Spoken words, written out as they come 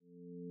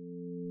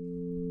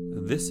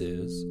This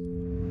is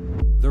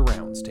The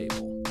Rounds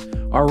Table.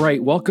 All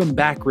right, welcome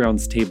back,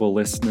 Rounds Table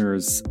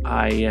listeners.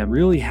 I am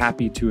really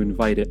happy to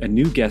invite a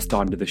new guest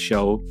onto the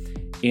show.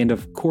 And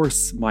of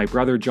course, my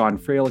brother John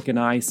Fralick and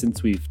I,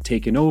 since we've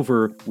taken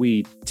over,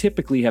 we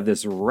typically have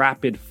this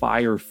rapid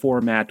fire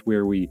format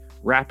where we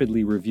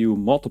rapidly review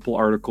multiple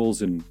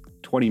articles in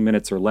 20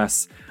 minutes or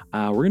less.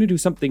 We're going to do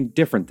something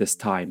different this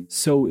time.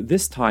 So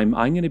this time,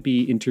 I'm going to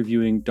be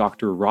interviewing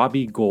Dr.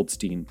 Robbie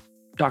Goldstein.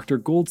 Dr.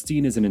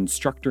 Goldstein is an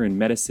instructor in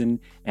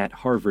medicine at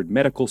Harvard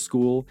Medical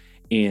School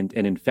and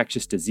an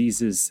infectious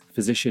diseases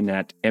physician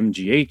at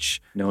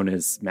MGH, known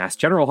as Mass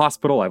General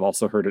Hospital. I've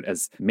also heard it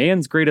as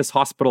man's greatest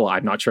hospital.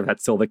 I'm not sure if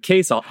that's still the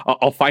case.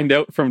 I'll find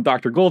out from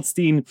Dr.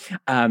 Goldstein.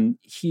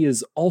 He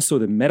is also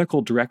the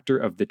medical director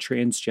of the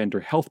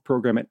transgender health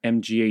program at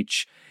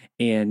MGH,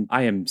 and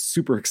I am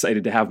super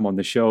excited to have him on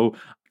the show.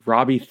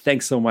 Robbie,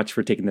 thanks so much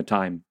for taking the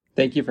time.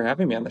 Thank you for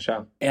having me on the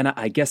show. And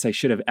I guess I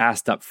should have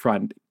asked up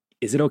front,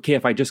 is it okay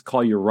if I just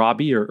call you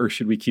Robbie, or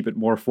should we keep it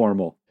more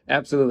formal?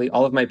 Absolutely.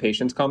 All of my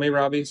patients call me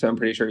Robbie, so I'm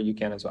pretty sure you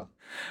can as well.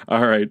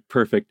 All right,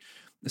 perfect.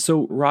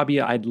 So, Robbie,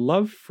 I'd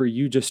love for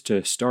you just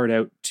to start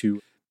out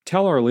to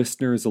tell our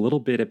listeners a little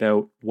bit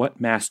about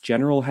what Mass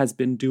General has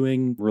been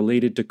doing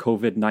related to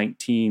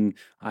COVID-19.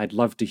 I'd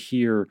love to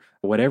hear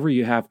whatever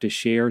you have to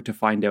share to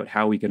find out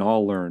how we can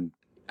all learn.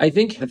 I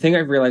think the thing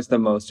I've realized the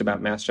most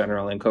about Mass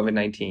General and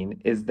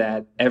COVID-19 is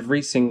that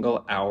every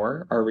single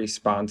hour, our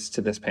response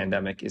to this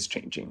pandemic is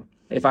changing.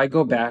 If I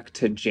go back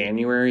to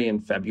January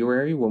and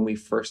February, when we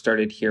first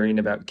started hearing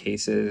about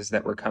cases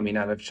that were coming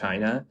out of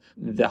China,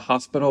 the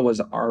hospital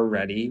was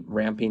already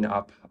ramping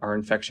up our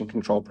infection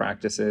control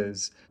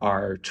practices,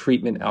 our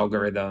treatment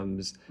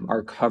algorithms,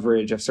 our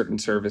coverage of certain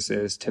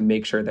services to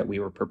make sure that we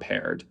were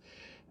prepared.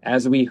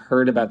 As we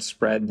heard about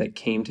spread that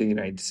came to the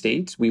United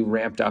States, we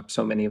ramped up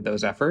so many of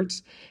those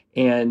efforts.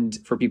 And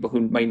for people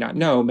who might not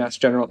know, Mass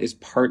General is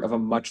part of a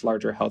much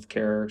larger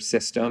healthcare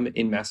system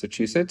in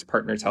Massachusetts,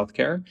 Partners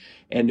Healthcare.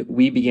 And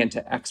we began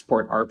to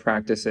export our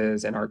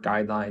practices and our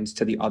guidelines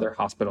to the other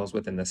hospitals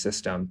within the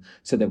system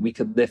so that we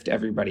could lift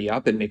everybody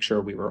up and make sure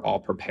we were all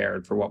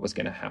prepared for what was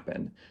going to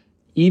happen.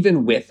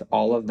 Even with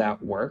all of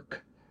that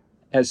work,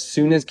 as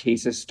soon as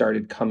cases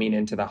started coming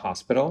into the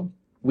hospital,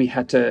 we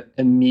had to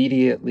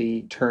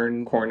immediately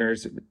turn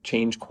corners,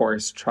 change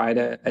course, try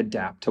to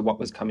adapt to what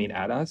was coming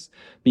at us,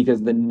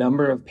 because the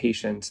number of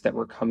patients that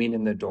were coming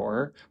in the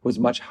door was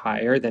much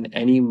higher than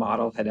any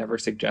model had ever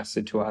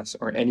suggested to us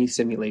or any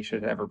simulation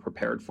had ever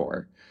prepared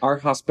for. Our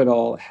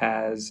hospital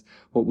has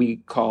what we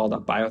called a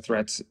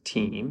biothreats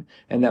team,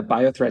 and that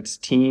biothreats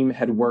team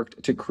had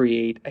worked to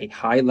create a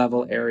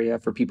high-level area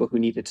for people who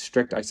needed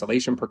strict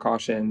isolation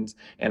precautions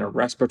and a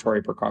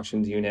respiratory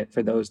precautions unit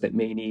for those that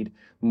may need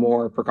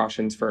more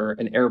precautions for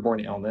an airborne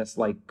illness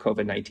like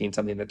COVID-19,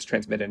 something that's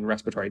transmitted in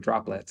respiratory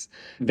droplets.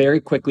 Very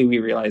quickly, we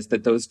realized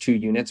that those two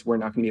units were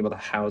not going to be able to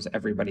house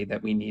everybody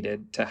that we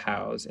needed to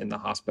house in the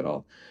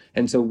hospital.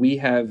 And so we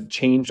have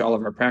changed all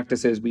of our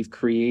practices. We've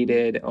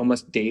created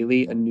almost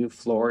daily a new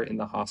floor in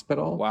the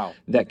hospital. Wow.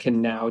 That can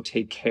now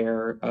take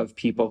care of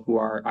people who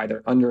are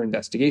either under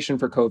investigation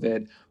for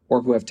COVID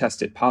or who have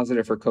tested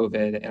positive for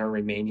COVID and are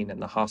remaining in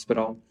the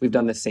hospital. We've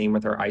done the same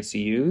with our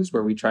ICUs,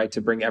 where we tried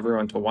to bring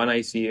everyone to one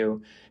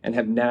ICU and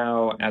have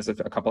now, as of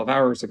a couple of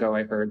hours ago,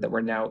 I heard that we're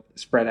now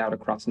spread out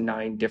across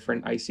 9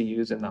 different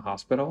ICUs in the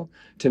hospital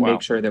to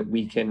make sure that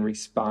we can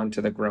respond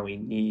to the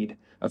growing need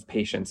of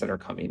patients that are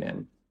coming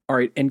in. All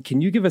right. And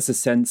can you give us a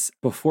sense,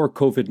 before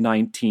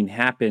COVID-19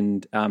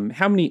 happened,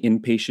 how many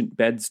inpatient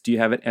beds do you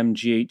have at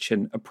MGH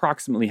and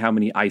approximately how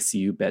many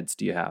ICU beds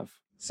do you have?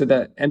 So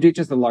the MGH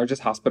is the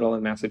largest hospital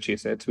in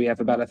Massachusetts. We have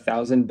about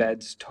 1,000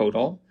 beds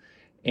total,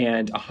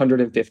 and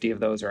 150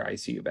 of those are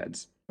ICU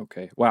beds.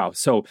 Okay. Wow.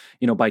 So,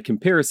 by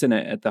comparison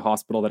at the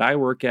hospital that I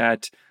work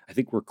at, I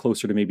think we're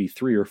closer to maybe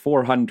 300 or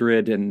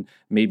 400 and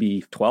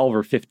maybe 12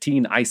 or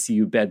 15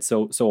 ICU beds.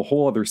 So a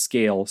whole other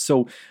scale.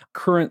 So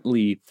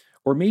currently,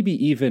 or maybe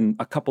even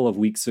a couple of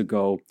weeks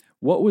ago,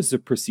 what was the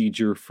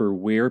procedure for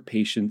where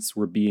patients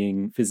were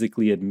being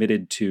physically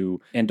admitted to?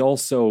 And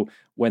also,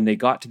 when they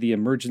got to the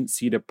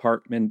emergency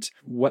department,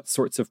 what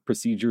sorts of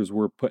procedures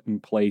were put in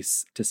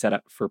place to set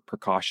up for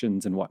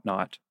precautions and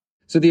whatnot?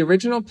 So the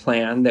original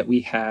plan that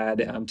we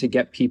had to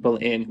get people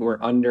in who were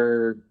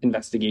under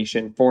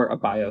investigation for a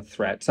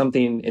biothreat,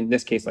 something in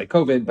this case like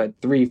COVID,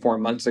 but 3-4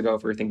 months ago,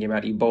 if we were thinking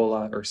about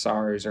Ebola or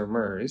SARS or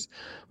MERS,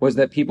 was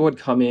that people would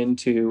come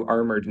into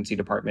our emergency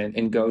department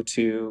and go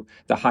to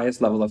the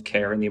highest level of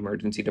care in the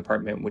emergency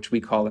department, which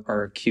we call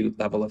our acute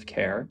level of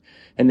care.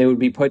 And they would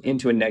be put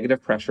into a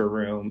negative pressure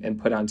room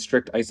and put on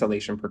strict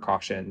isolation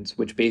precautions,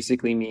 which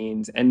basically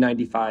means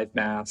N95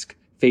 mask,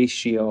 face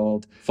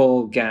shield,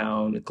 full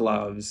gown,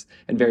 gloves,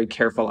 and very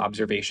careful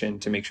observation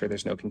to make sure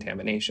there's no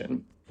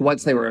contamination.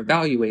 Once they were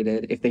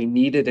evaluated, if they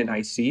needed an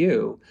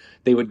ICU,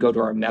 they would go to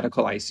our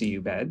medical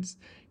ICU beds.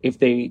 If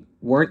they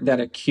weren't that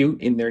acute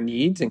in their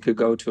needs and could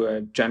go to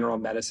a general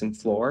medicine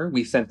floor,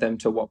 we sent them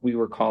to what we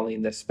were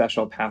calling the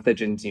special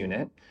pathogens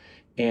unit.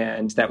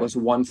 And that was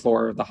one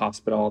floor of the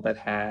hospital that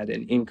had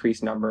an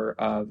increased number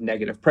of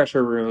negative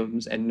pressure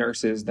rooms and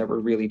nurses that were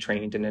really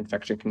trained in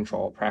infection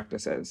control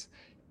practices.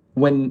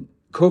 When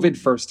COVID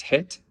first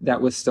hit,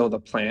 that was still the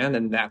plan,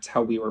 and that's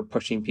how we were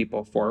pushing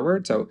people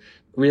forward. So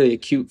really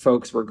acute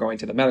folks were going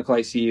to the medical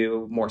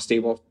ICU, more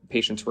stable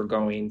patients were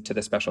going to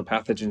the special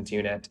pathogens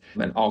unit,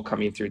 and all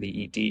coming through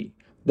the ED.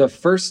 The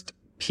first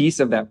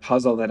piece of that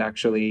puzzle that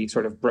actually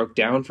sort of broke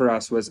down for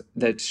us was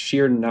the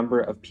sheer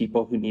number of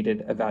people who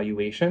needed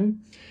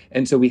evaluation.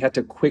 And so we had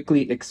to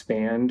quickly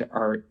expand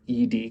our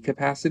ED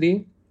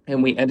capacity.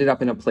 And we ended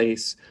up in a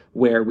place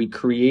where we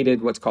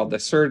created what's called the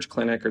surge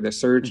clinic or the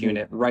surge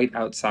unit right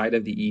outside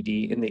of the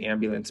ED in the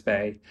ambulance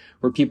bay,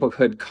 where people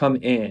could come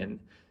in,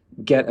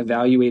 get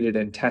evaluated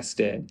and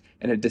tested,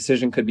 and a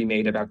decision could be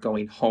made about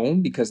going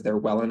home because they're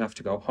well enough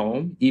to go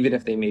home, even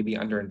if they may be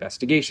under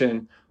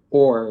investigation,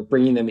 or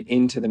bringing them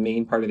into the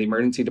main part of the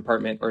emergency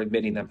department or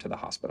admitting them to the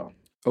hospital.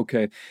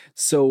 Okay.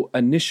 So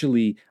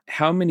initially,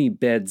 how many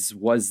beds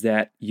was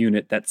that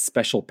unit, that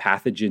special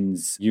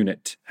pathogens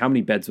unit? How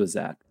many beds was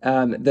that?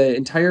 The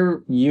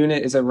entire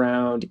unit is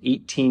around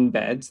 18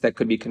 beds that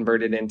could be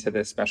converted into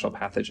the special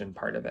pathogen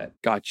part of it.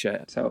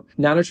 Gotcha. So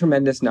not a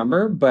tremendous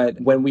number, but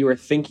when we were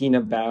thinking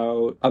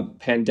about a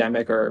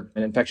pandemic or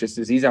an infectious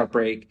disease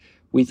outbreak,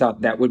 we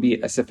thought that would be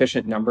a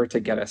sufficient number to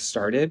get us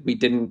started. We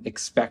didn't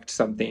expect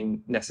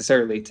something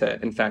necessarily to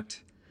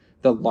infect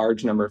the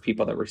large number of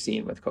people that we're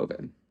seeing with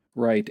COVID.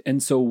 Right.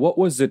 And so what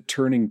was the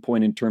turning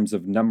point in terms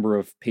of number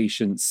of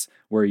patients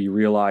where you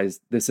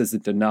realized this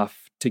isn't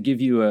enough? To give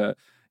you a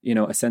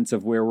sense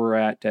of where we're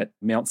at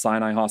Mount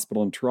Sinai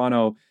Hospital in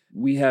Toronto,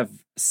 we have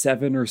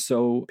 7 or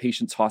so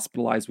patients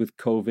hospitalized with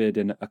COVID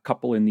and a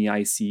couple in the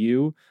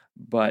ICU,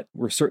 but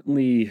we're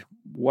certainly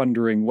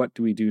wondering what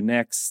do we do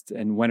next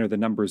and when are the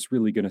numbers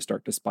really going to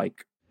start to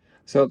spike?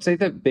 So I'd say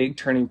the big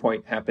turning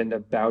point happened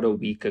about a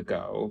week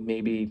ago,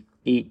 maybe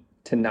 8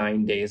 to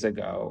 9 days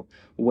ago,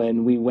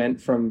 when we went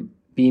from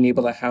being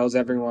able to house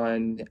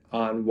everyone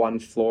on one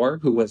floor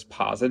who was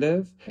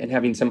positive and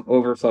having some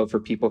overflow for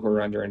people who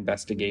were under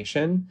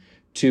investigation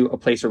to a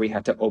place where we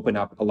had to open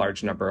up a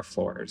large number of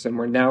floors. And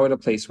we're now at a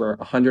place where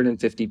around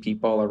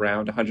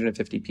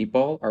 150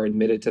 people are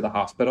admitted to the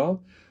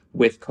hospital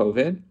with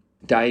COVID,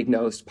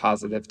 diagnosed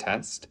positive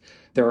test.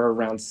 There are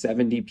around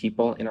 70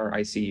 people in our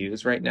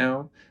ICUs right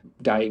now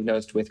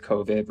diagnosed with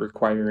COVID,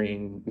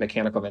 requiring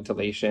mechanical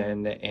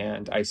ventilation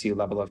and ICU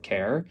level of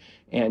care,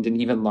 and an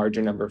even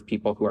larger number of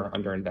people who are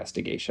under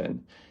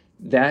investigation.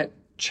 That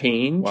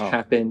change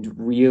happened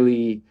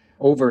really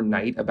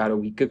overnight about a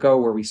week ago,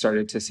 where we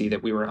started to see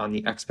that we were on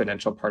the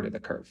exponential part of the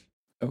curve.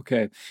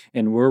 Okay.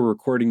 And we're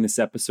recording this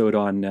episode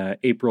on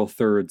April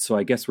 3rd. So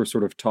I guess we're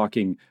sort of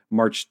talking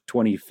March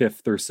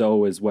 25th or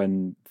so is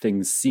when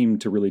things seem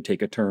to really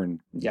take a turn.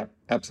 Yeah,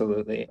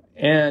 absolutely.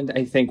 And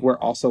I think we're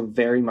also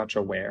very much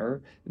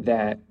aware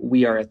that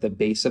we are at the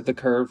base of the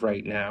curve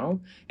right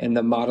now. And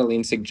the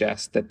modeling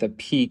suggests that the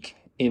peak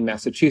in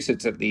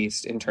Massachusetts, at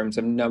least in terms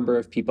of number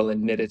of people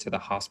admitted to the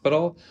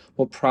hospital,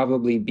 will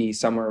probably be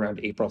somewhere around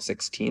April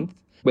 16th.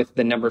 With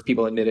the number of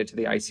people admitted to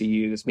the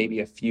ICUs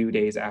maybe a few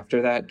days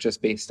after that,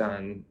 just based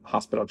on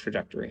hospital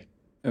trajectory.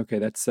 Okay,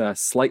 that's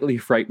slightly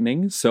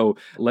frightening. So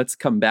let's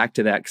come back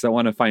to that because I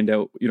want to find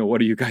out,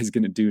 what are you guys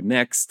going to do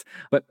next?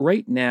 But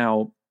right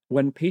now,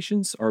 when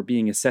patients are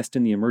being assessed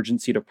in the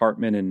emergency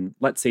department and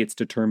let's say it's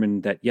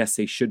determined that, yes,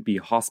 they should be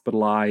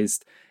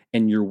hospitalized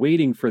and you're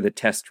waiting for the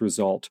test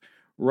result,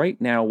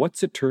 right now, what's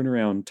the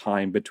turnaround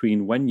time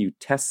between when you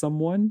test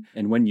someone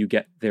and when you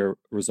get their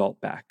result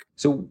back?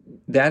 So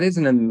that is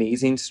an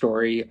amazing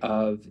story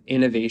of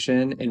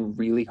innovation and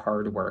really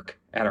hard work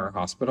at our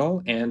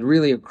hospital and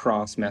really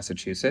across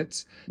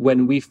Massachusetts.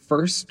 When we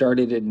first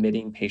started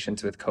admitting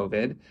patients with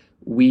COVID,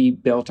 we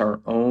built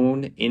our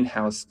own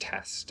in-house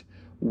test,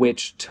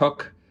 which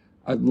took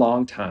a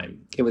long time.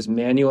 It was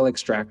manual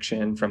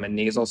extraction from a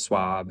nasal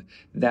swab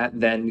that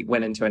then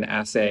went into an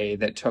assay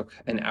that took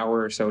an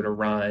hour or so to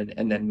run,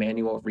 and then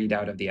manual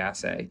readout of the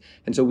assay.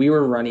 And so we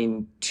were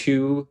running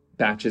 2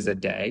 batches a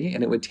day,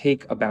 and it would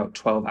take about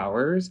 12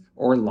 hours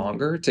or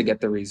longer to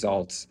get the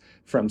results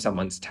from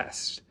someone's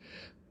test.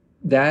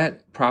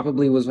 That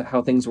probably was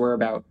how things were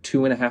about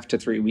 2.5 to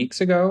 3 weeks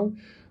ago.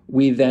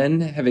 We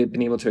then have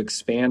been able to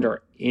expand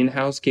our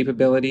in-house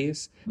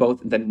capabilities, both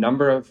the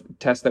number of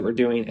tests that we're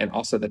doing and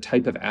also the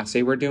type of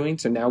assay we're doing.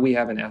 So now we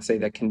have an assay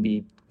that can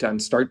be done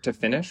start to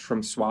finish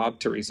from swab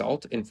to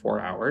result in 4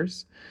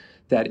 hours.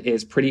 That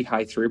is pretty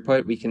high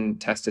throughput. We can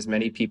test as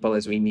many people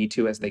as we need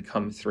to as they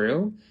come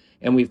through.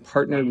 And we've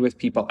partnered with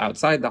people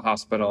outside the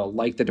hospital,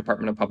 like the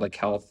Department of Public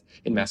Health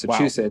in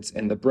Massachusetts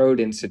and the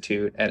Broad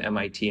Institute at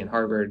MIT and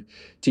Harvard,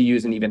 to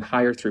use an even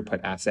higher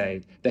throughput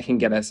assay that can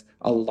get us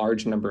a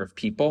large number of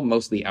people,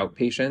 mostly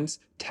outpatients,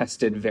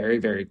 tested very,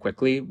 very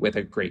quickly with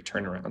a great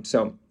turnaround.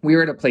 So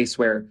we're at a place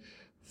where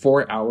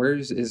 4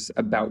 hours is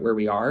about where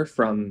we are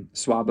from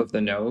swab of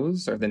the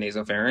nose or the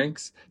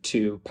nasopharynx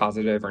to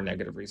positive or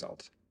negative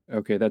results.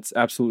 Okay, that's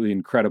absolutely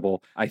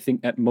incredible. I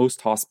think at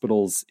most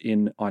hospitals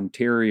in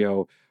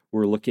Ontario,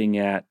 we're looking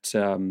at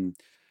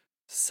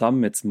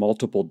Some it's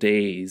multiple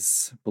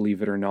days,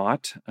 believe it or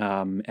not.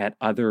 At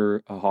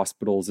other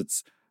hospitals,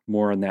 it's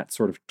more on that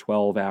sort of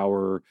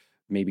 12-hour,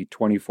 maybe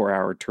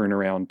 24-hour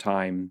turnaround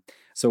time.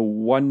 So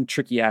one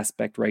tricky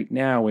aspect right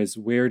now is,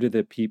 where do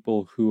the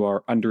people who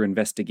are under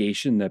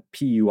investigation, the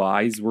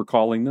PUIs we're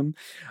calling them,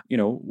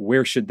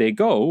 where should they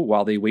go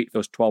while they wait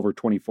those 12 or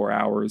 24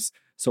 hours?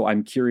 So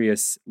I'm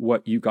curious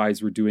what you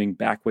guys were doing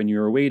back when you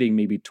were waiting,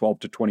 maybe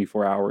 12 to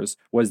 24 hours.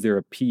 Was there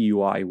a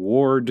PUI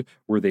ward?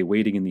 Were they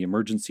waiting in the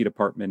emergency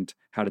department?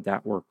 How did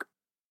that work?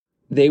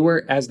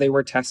 As they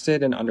were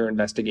tested and under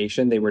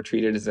investigation, they were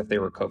treated as if they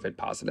were COVID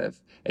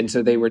positive. And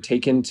so they were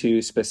taken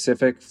to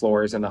specific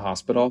floors in the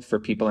hospital for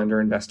people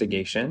under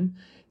investigation.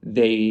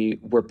 They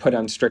were put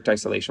on strict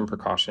isolation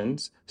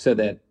precautions so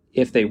that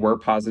if they were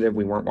positive,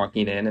 we weren't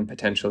walking in and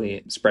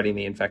potentially spreading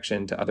the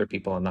infection to other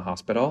people in the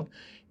hospital.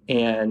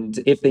 And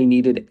if they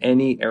needed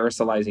any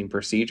aerosolizing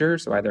procedure,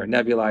 so either a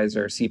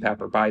nebulizer,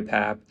 CPAP or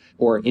BiPAP,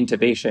 or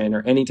intubation,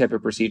 or any type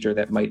of procedure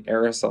that might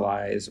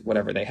aerosolize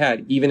whatever they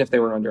had, even if they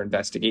were under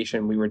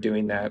investigation, we were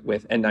doing that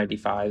with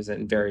N95s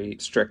and very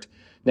strict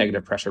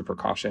negative pressure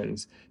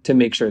precautions to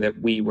make sure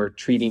that we were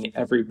treating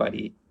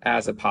everybody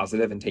as a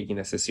positive and taking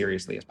this as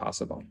seriously as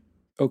possible.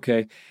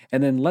 Okay.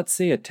 And then let's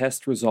say a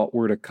test result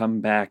were to come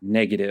back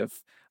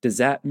negative. Does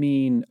that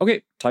mean,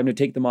 okay, time to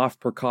take them off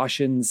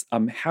precautions?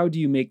 How do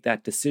you make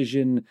that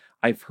decision?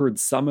 I've heard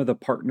some of the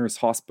partners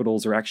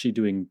hospitals are actually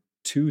doing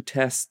 2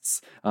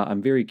 tests.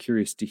 I'm very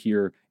curious to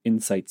hear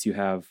insights you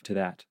have to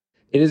that.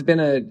 It has been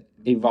an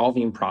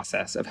evolving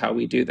process of how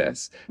we do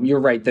this. You're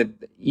right that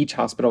each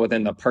hospital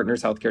within the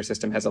partners healthcare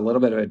system has a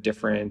little bit of a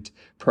different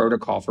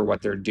protocol for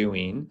what they're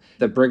doing.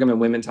 The Brigham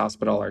and Women's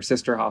Hospital, our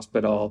sister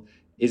hospital,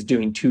 is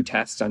doing 2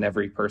 tests on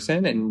every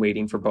person and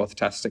waiting for both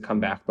tests to come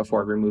back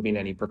before removing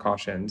any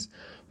precautions.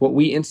 What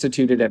we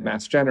instituted at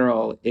Mass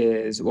General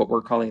is what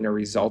we're calling a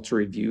results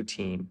review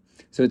team.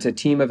 So it's a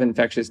team of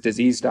infectious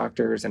disease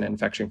doctors and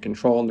infection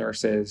control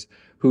nurses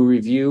who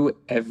review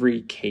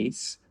every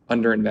case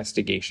under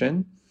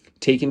investigation,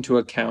 take into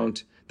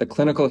account the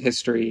clinical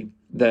history,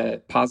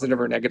 the positive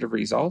or negative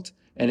result,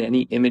 and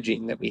any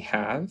imaging that we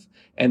have,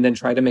 and then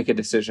try to make a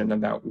decision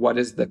about what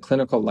is the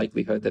clinical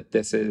likelihood that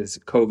this is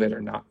COVID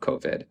or not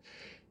COVID.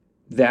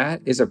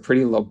 That is a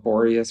pretty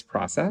laborious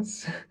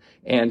process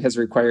and has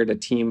required a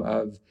team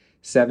of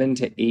 7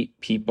 to 8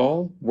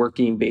 people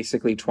working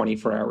basically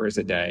 24 hours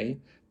a day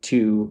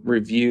to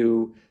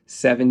review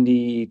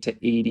 70 to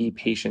 80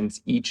 patients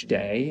each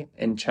day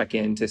and check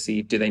in to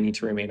see, do they need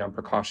to remain on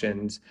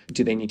precautions?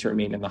 Do they need to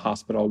remain in the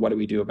hospital? What do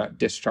we do about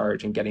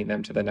discharge and getting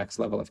them to the next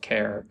level of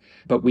care?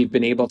 But we've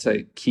been able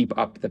to keep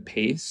up the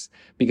pace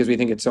because we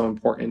think it's so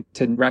important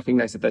to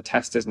recognize that the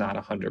test is not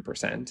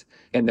 100%.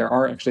 And there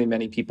are actually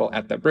many people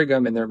at the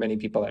Brigham and there are many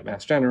people at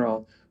Mass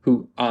General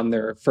who on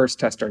their first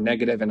test are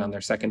negative and on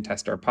their second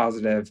test are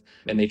positive,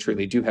 and they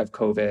truly do have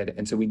COVID.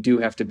 And so we do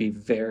have to be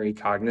very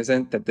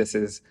cognizant that this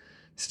is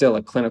still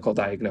a clinical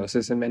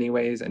diagnosis in many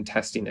ways, and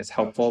testing is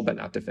helpful but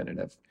not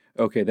definitive.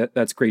 Okay,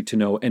 that's great to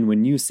know. And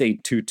when you say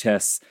 2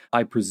 tests,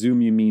 I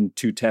presume you mean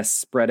 2 tests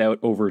spread out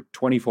over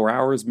 24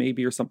 hours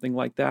maybe or something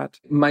like that?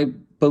 My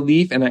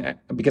belief, and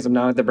because I'm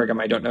not at the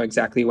Brigham, I don't know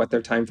exactly what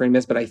their time frame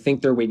is, but I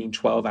think they're waiting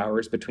 12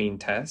 hours between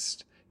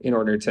tests in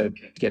order to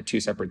get 2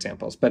 separate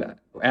samples. But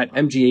at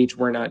MGH,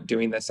 we're not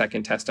doing the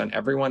second test on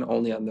everyone,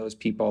 only on those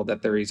people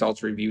that the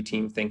results review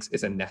team thinks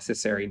is a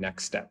necessary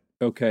next step.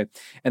 Okay.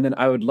 And then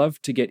I would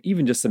love to get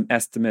even just some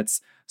estimates.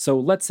 So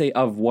let's say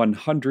of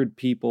 100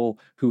 people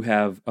who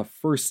have a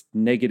first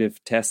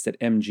negative test at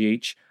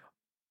MGH,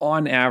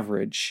 on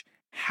average,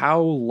 how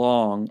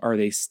long are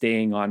they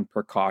staying on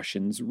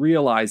precautions,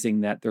 realizing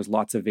that there's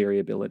lots of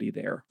variability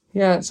there?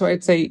 Yeah, so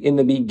I'd say in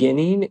the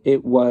beginning,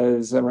 it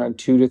was around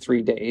 2 to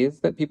 3 days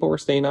that people were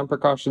staying on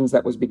precautions.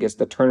 That was because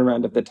the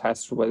turnaround of the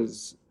test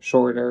was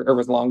shorter or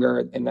was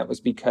longer. And that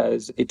was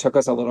because it took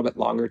us a little bit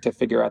longer to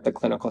figure out the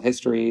clinical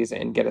histories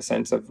and get a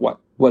sense of what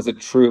was a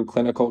true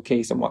clinical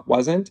case and what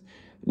wasn't.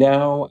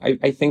 Now,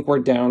 I think we're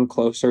down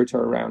closer to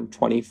around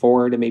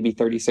 24 to maybe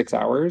 36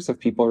 hours of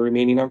people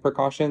remaining on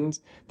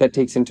precautions. That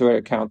takes into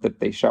account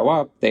that they show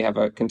up, they have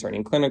a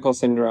concerning clinical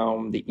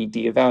syndrome, the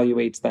ED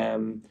evaluates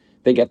them,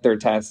 they get their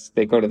tests,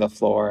 they go to the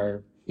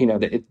floor.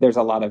 There's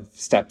a lot of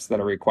steps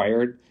that are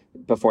required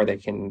before they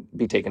can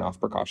be taken off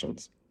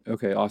precautions.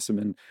 Okay, awesome.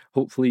 And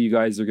hopefully you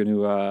guys are going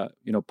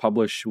to,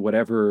 publish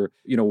whatever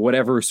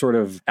sort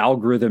of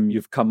algorithm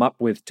you've come up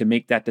with to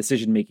make that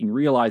decision making,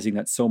 realizing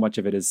that so much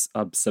of it is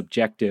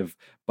subjective.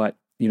 But,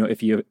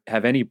 if you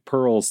have any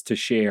pearls to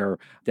share,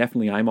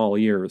 definitely I'm all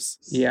ears.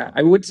 Yeah,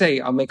 I would say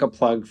I'll make a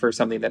plug for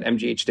something that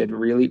MGH did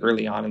really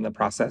early on in the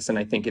process. And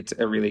I think it's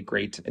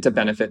a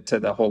benefit to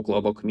the whole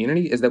global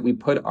community, is that we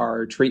put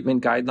our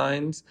treatment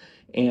guidelines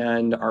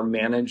and our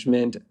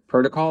management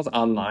protocols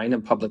online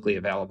and publicly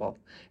available.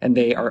 And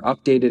they are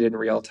updated in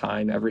real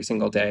time every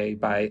single day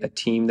by a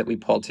team that we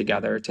pulled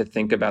together to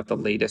think about the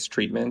latest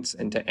treatments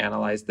and to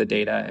analyze the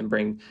data and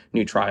bring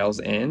new trials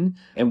in.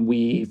 And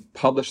we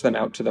publish them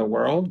out to the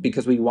world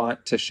because we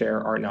want to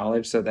share our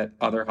knowledge so that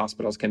other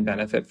hospitals can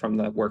benefit from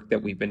the work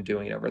that we've been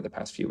doing over the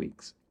past few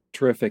weeks.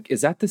 Terrific.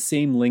 Is that the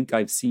same link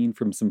I've seen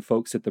from some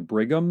folks at the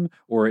Brigham,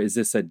 or is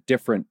this a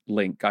different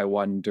link? I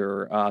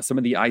wonder. Some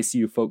of the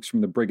ICU folks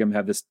from the Brigham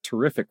have this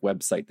terrific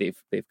website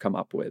they've come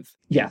up with.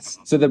 Yes.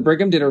 So the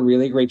Brigham did a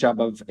really great job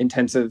of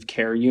intensive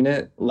care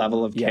unit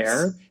level of Yes.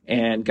 care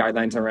and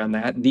guidelines around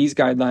that. These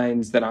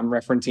guidelines that I'm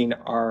referencing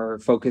are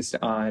focused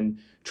on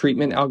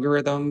treatment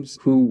algorithms,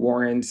 who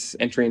warrants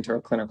entry into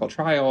a clinical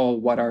trial,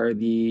 what are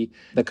the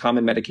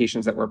common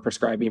medications that we're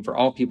prescribing for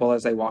all people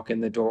as they walk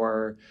in the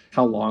door,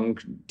 how long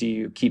do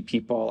you keep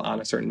people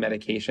on a certain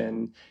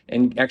medication,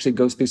 and actually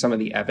goes through some of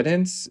the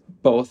evidence,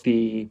 both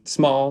the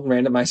small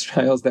randomized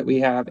trials that we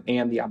have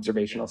and the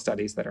observational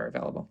studies that are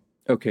available.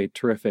 Okay,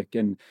 terrific.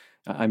 And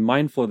I'm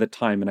mindful of the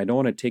time, and I don't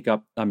want to take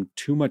up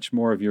too much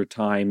more of your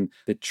time.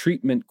 The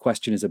treatment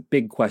question is a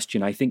big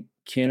question. I think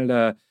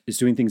Canada is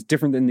doing things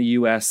different than the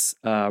US.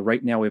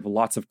 Right now, we have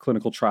lots of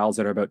clinical trials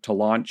that are about to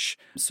launch.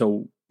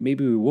 So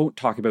maybe we won't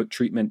talk about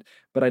treatment,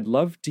 but I'd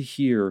love to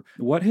hear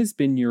what has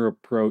been your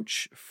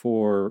approach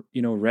for,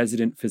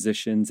 resident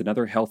physicians and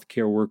other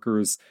healthcare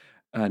workers.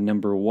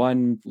 Number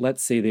one,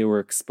 let's say they were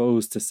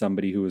exposed to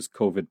somebody who was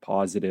COVID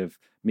positive.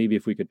 Maybe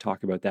if we could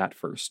talk about that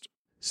first.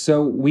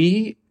 So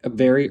we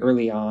very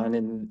early on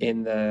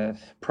in the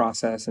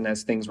process and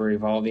as things were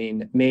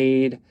evolving,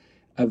 made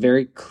a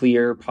very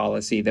clear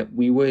policy that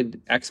we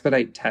would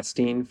expedite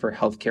testing for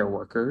healthcare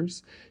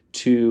workers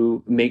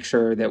to make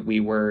sure that we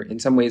were in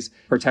some ways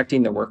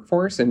protecting the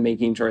workforce and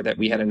making sure that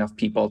we had enough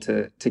people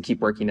to keep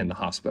working in the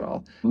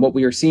hospital. What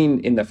we were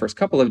seeing in the first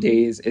couple of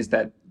days is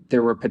that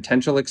there were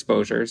potential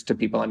exposures to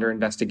people under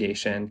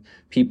investigation.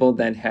 People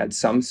then had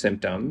some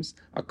symptoms,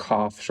 a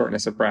cough,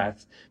 shortness of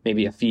breath,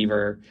 maybe a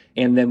fever,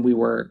 and then we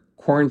were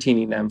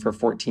quarantining them for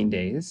 14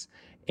 days.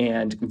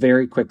 And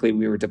very quickly,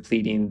 we were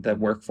depleting the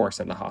workforce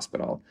in the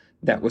hospital.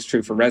 That was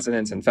true for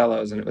residents and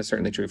fellows, and it was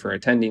certainly true for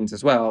attendings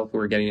as well, who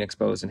were getting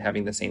exposed and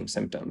having the same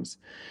symptoms.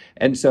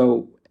 And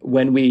so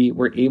when we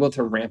were able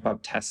to ramp up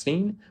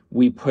testing,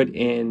 we put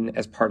in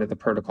as part of the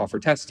protocol for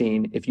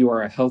testing, if you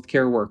are a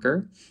healthcare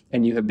worker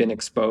and you have been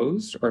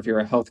exposed, or if you're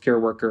a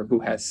healthcare worker who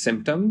has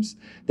symptoms,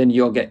 then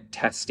you'll get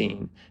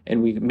testing.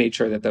 And we made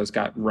sure that those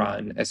got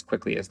run as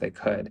quickly as they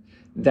could.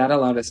 That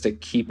allowed us to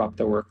keep up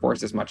the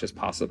workforce as much as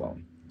possible.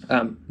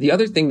 The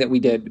other thing that we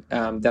did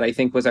that I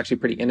think was actually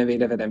pretty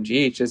innovative at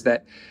MGH is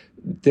that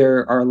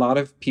there are a lot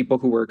of people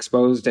who were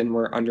exposed and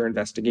were under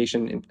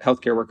investigation,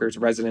 healthcare workers,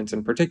 residents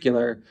in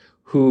particular,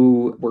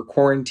 who were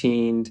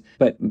quarantined,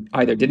 but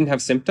either didn't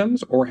have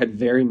symptoms or had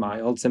very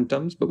mild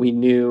symptoms, but we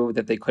knew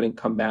that they couldn't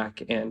come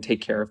back and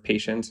take care of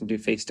patients and do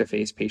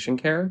face-to-face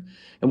patient care.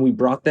 And we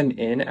brought them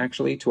in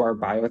actually to our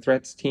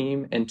biothreats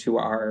team and to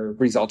our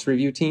results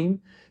review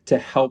team to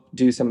help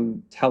do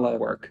some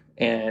telework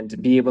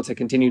and be able to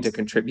continue to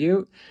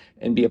contribute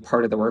and be a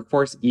part of the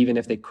workforce, even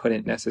if they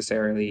couldn't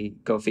necessarily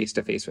go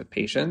face-to-face with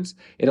patients.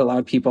 It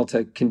allowed people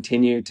to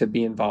continue to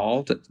be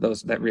involved,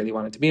 those that really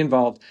wanted to be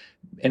involved.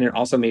 And it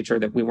also made sure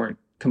that we weren't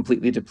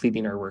completely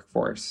depleting our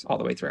workforce all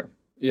the way through.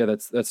 Yeah,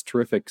 that's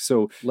terrific.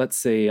 So let's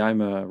say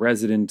I'm a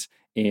resident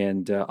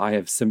and I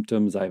have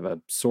symptoms. I have a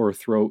sore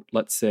throat,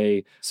 let's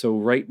say. So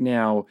right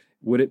now,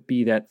 would it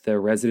be that the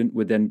resident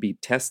would then be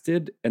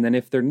tested? And then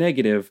if they're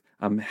negative,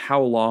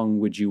 how long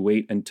would you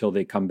wait until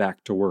they come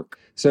back to work?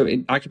 So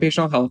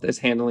occupational health is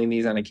handling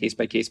these on a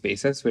case-by-case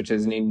basis, which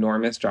is an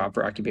enormous job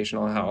for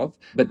occupational health.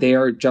 But they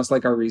are, just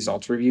like our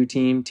results review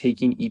team,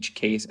 taking each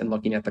case and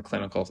looking at the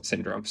clinical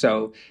syndrome.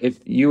 So if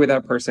you were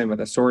that person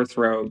with a sore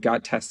throat,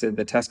 got tested,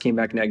 the test came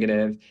back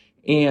negative,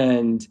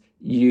 and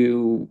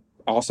you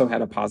also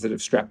had a positive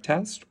strep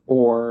test,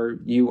 or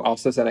you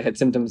also said I had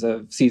symptoms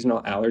of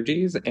seasonal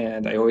allergies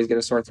and I always get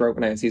a sore throat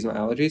when I have seasonal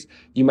allergies,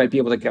 you might be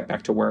able to get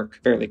back to work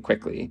fairly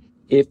quickly.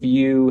 If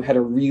you had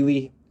a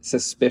really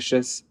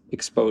suspicious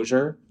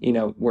exposure,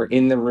 we're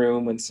in the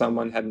room when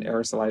someone had an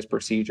aerosolized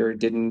procedure,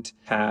 didn't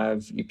have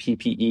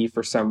PPE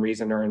for some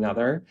reason or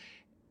another,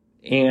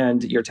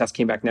 and your test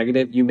came back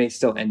negative, you may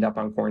still end up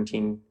on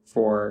quarantine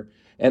for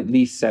at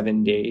least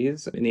 7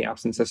 days in the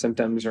absence of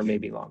symptoms, or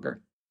maybe longer.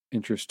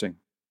 Interesting.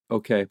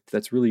 Okay,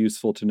 that's really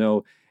useful to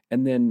know.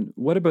 And then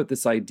what about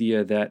this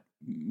idea that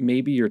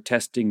maybe you're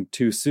testing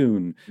too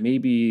soon?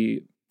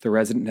 Maybe the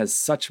resident has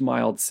such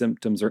mild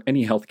symptoms, or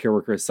any healthcare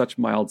worker has such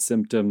mild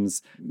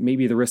symptoms,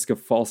 maybe the risk of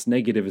false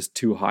negative is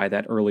too high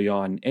that early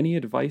on. Any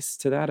advice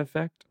to that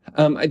effect?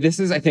 This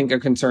is, I think, a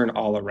concern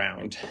all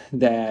around,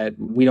 that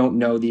we don't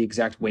know the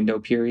exact window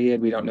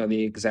period. We don't know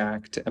the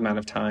exact amount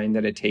of time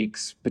that it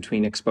takes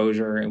between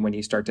exposure and when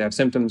you start to have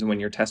symptoms and when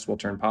your test will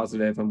turn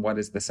positive, and what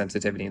is the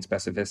sensitivity and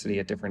specificity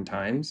at different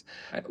times.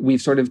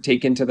 We've sort of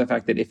taken to the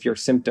fact that if you're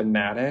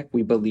symptomatic,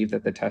 we believe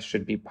that the test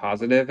should be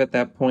positive at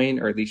that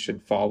point, or at least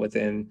should fall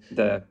within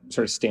the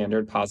sort of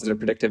standard positive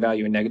predictive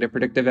value and negative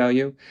predictive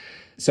value.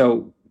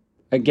 So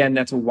again,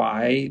 that's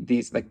why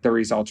these, like the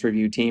results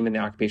review team and the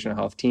occupational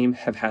health team,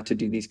 have had to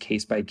do these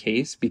case by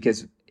case,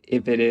 because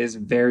If it is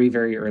very,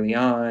 very early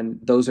on,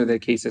 those are the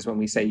cases when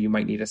we say you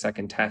might need a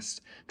second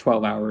test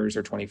 12 hours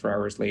or 24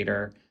 hours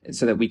later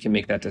so that we can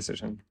make that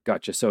decision.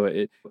 Gotcha. So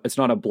it's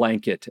not a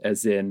blanket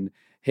as in,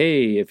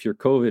 hey, if you're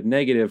COVID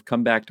negative,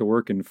 come back to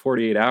work in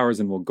 48 hours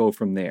and we'll go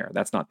from there.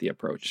 That's not the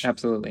approach.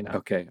 Absolutely not.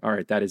 Okay. All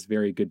right. That is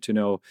very good to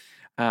know.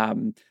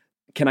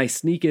 Can I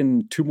sneak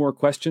in 2 more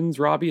questions,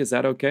 Robbie? Is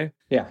that okay?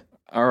 Yeah.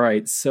 All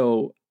right.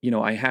 So,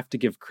 I have to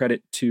give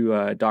credit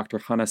to Dr.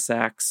 Hannah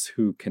Sachs,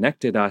 who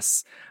connected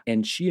us,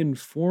 and she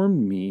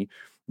informed me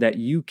that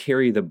you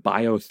carry the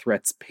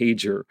BioThreats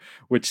pager,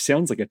 which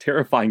sounds like a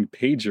terrifying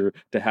pager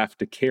to have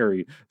to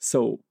carry.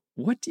 So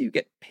what do you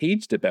get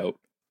paged about?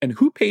 And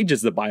who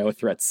pages the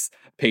BioThreats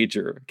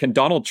pager? Can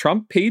Donald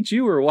Trump page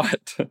you or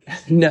what?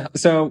 No.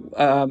 So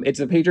it's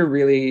a pager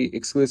really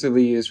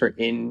exclusively used for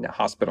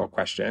in-hospital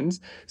questions.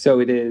 So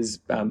it is,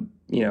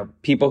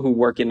 people who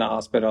work in the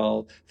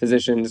hospital,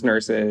 physicians,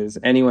 nurses,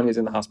 anyone who's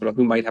in the hospital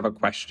who might have a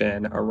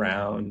question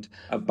around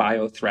a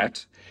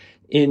biothreat.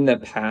 In the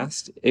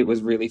past, it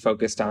was really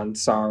focused on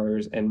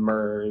SARS and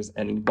MERS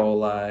and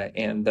Ebola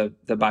and the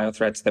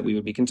biothreats that we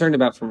would be concerned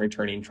about from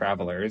returning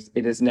travelers.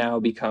 It has now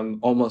become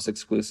almost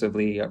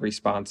exclusively a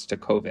response to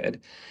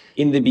COVID.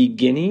 In the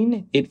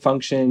beginning, it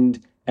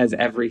functioned as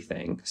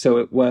everything. So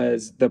it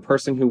was the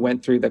person who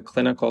went through the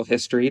clinical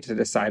history to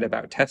decide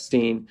about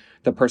testing,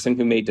 the person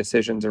who made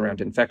decisions around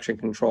infection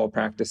control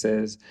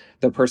practices,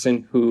 the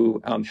person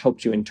who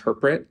helped you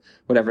interpret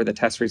whatever the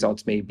test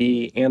results may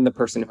be, and the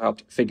person who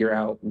helped figure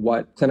out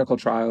what clinical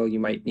trial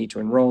you might need to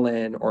enroll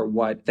in or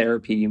what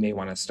therapy you may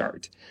want to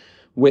start.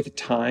 With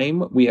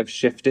time, we have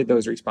shifted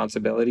those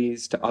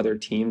responsibilities to other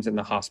teams in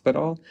the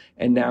hospital.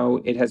 And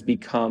now it has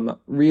become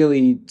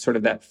really sort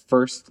of that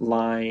first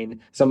line.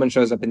 Someone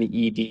shows up in the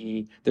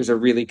ED. There's a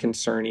really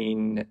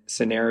concerning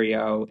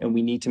scenario, and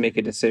we need to make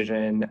a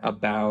decision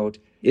about,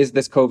 is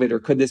this COVID or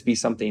could this be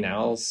something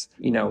else?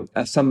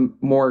 Some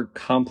more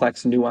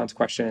complex, nuanced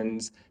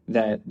questions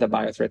that the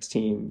biothreats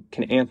team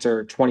can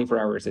answer 24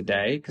 hours a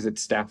day because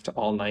it's staffed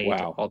all night,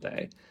 all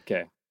day.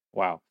 Okay.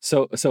 Wow.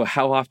 So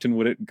how often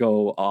would it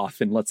go off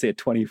in, let's say, a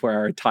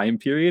 24-hour time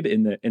period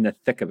in the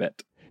thick of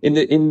it?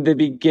 In the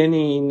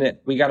beginning,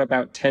 we got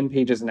about 10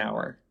 pages an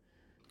hour.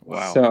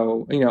 Wow.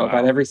 So,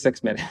 about every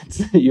 6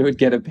 minutes, you would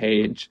get a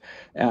page.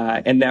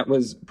 And that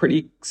was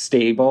pretty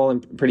stable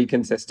and pretty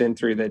consistent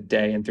through the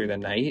day and through the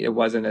night. It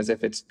wasn't as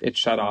if it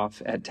shut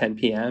off at 10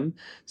 p.m.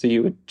 So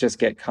you would just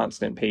get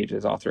constant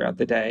pages all throughout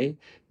the day.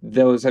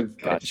 Those have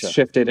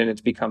shifted, and it's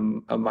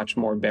become a much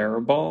more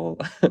bearable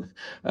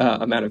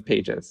amount of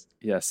pages.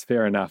 Yes,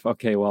 fair enough.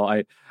 Okay,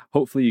 well,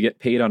 hopefully you get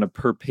paid on a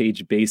per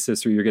page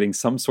basis, or you're getting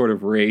some sort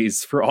of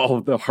raise for all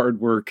of the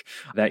hard work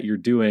that you're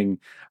doing.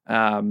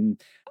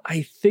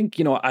 I think,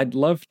 I'd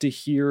love to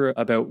hear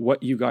about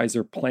what you guys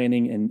are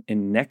planning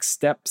in next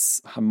steps.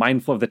 I'm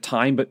mindful of the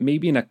time, but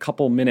maybe in a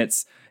couple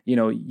minutes,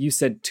 you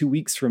said 2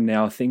 weeks from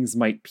now, things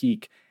might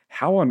peak.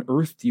 How on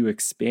earth do you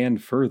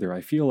expand further? I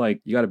feel like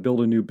you got to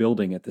build a new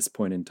building at this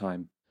point in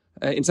time.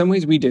 In some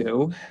ways we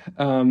do.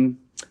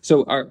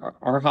 So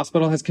our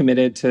hospital has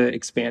committed to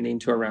expanding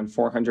to around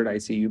 400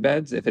 ICU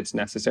beds if it's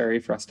necessary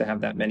for us to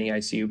have that many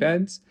ICU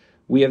beds.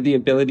 We have the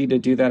ability to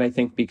do that, I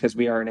think, because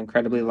we are an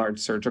incredibly large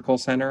surgical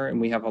center and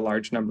we have a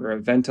large number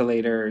of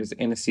ventilators,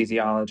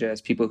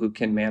 anesthesiologists, people who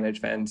can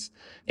manage vents,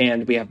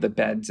 and we have the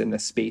beds and the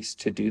space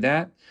to do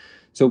that.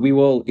 So we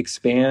will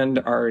expand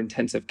our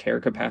intensive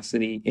care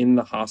capacity in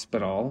the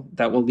hospital.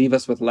 That will leave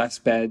us with less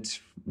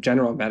beds,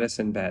 general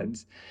medicine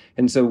beds.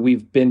 And so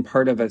we've been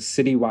part of a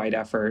citywide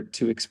effort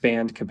to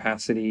expand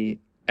capacity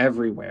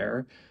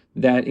everywhere.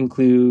 That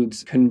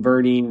includes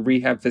converting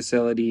rehab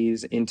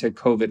facilities into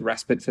COVID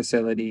respite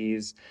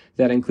facilities.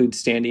 That includes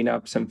standing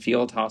up some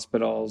field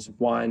hospitals,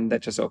 one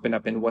that just opened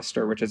up in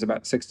Worcester, which is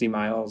about 60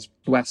 miles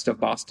west of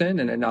Boston,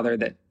 and another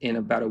that in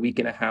about a week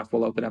and a half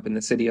will open up in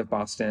the city of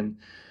Boston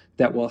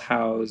that will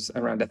house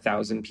around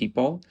 1,000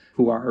 people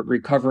who are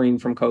recovering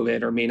from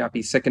COVID or may not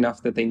be sick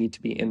enough that they need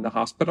to be in the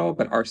hospital,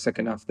 but are sick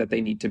enough that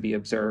they need to be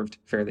observed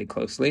fairly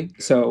closely.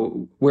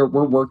 So we're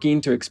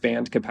working to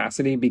expand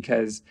capacity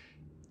because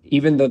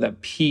even though the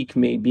peak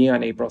may be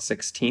on April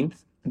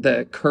 16th,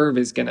 the curve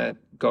is going to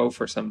go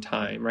for some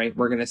time, right?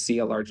 We're going to see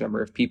a large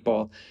number of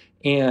people,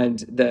 and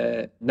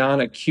the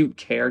non-acute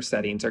care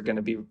settings are going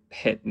to be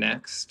hit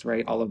next,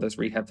 right? All of those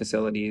rehab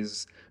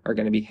facilities are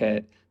going to be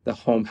hit, the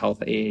home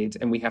health aides,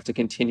 and we have to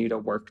continue to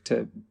work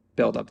to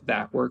build up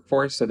that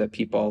workforce so that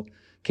people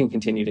can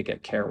continue to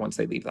get care once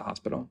they leave the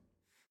hospital.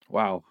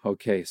 Wow.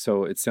 Okay.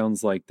 So it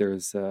sounds like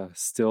there's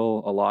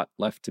still a lot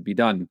left to be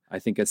done. I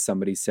think, as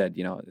somebody said,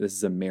 this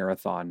is a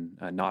marathon,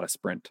 not a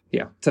sprint.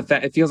 Yeah.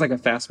 It feels like a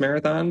fast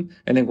marathon.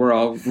 I think we're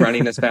all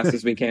running as fast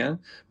as we can,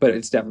 but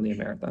it's definitely a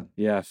marathon.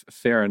 Yeah,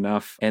 fair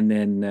enough. And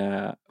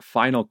then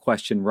final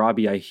question,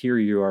 Robbie, I hear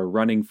you are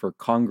running for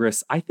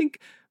Congress. I think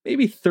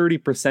maybe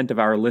 30% of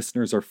our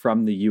listeners are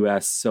from the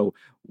US. So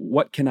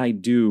what can I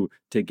do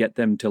to get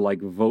them to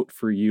vote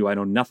for you? I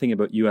know nothing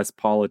about US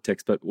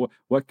politics, but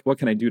what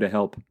can I do to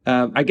help?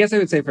 I guess I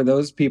would say for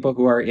those people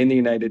who are in the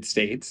United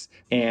States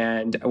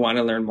and want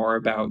to learn more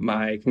about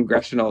my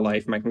congressional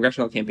life, my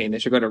congressional campaign, they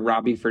should go to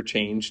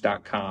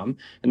robbieforchange.com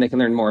and they can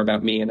learn more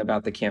about me and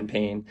about the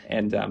campaign.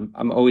 And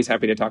I'm always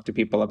happy to talk to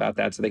people about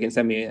that. So they can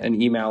send me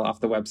an email off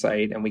the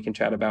website and we can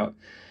chat about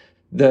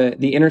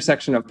the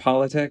intersection of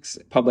politics,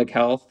 public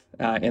health,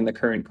 and the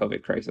current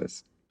COVID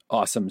crisis.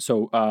 Awesome.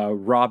 So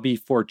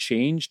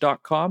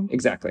robbieforchange.com?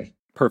 Exactly.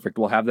 Perfect.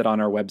 We'll have that on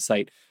our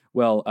website.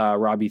 Well,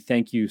 Robbie,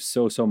 thank you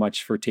so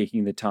much for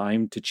taking the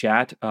time to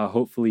chat.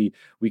 Hopefully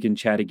we can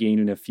chat again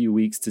in a few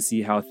weeks to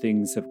see how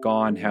things have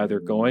gone, how they're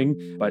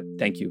going. But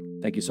thank you.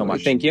 Thank you so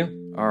much. Thank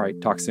you. All right.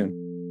 Talk soon.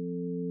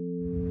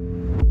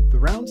 The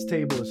Rounds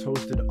Table is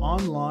hosted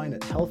online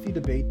at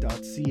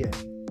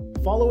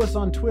healthydebate.ca. Follow us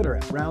on Twitter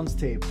at Rounds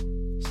Table.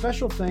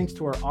 Special thanks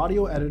to our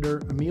audio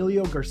editor,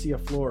 Emilio Garcia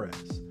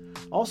Flores.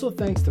 Also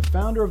thanks to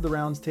founder of the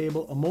Rounds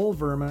Table, Amol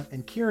Verma,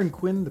 and Kieran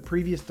Quinn, the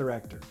previous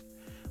director.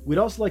 We'd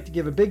also like to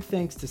give a big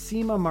thanks to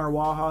Seema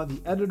Marwaha,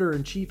 the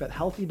editor-in-chief at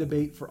Healthy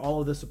Debate, for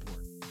all of the support.